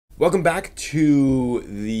Welcome back to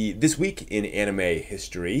This Week in Anime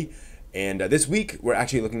History. And this week we're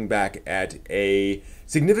actually looking back at a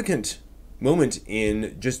significant moment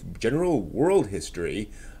in just general world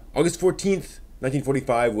history. August 14th,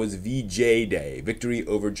 1945 was VJ Day, Victory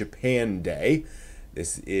over Japan Day.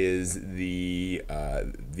 This is the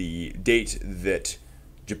date that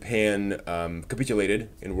Japan capitulated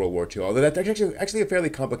in World War II, although that's actually a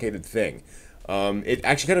fairly complicated thing. It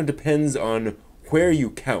actually kind of depends on where you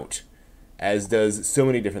count, as does so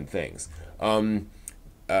many different things.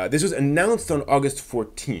 This was announced on August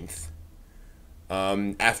 14th,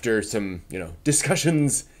 after some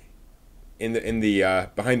discussions in the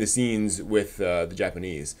behind the scenes with the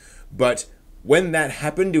Japanese. But when that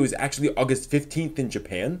happened, it was actually August 15th in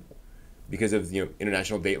Japan because of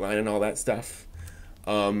international dateline and all that stuff.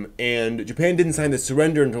 And Japan didn't sign the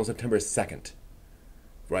surrender until September 2nd,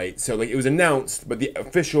 right? So it was announced, but the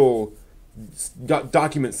official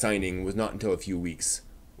document signing was not until a few weeks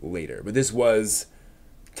later. But this was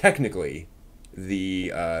technically the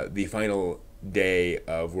final day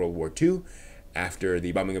of World War II, after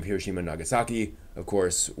the bombing of Hiroshima and Nagasaki, of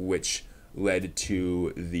course, which led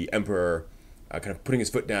to the emperor kind of putting his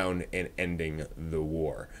foot down and ending the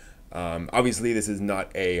war. Obviously, this is not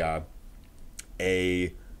a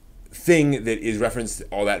thing that is referenced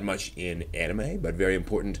all that much in anime, but very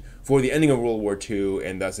important for the ending of World War II,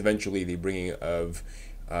 and thus eventually the bringing of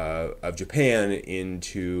Japan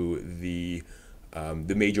into the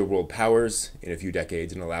major world powers in a few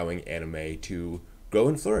decades, and allowing anime to grow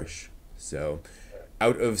and flourish. So,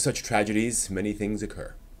 out of such tragedies, many things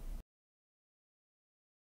occur.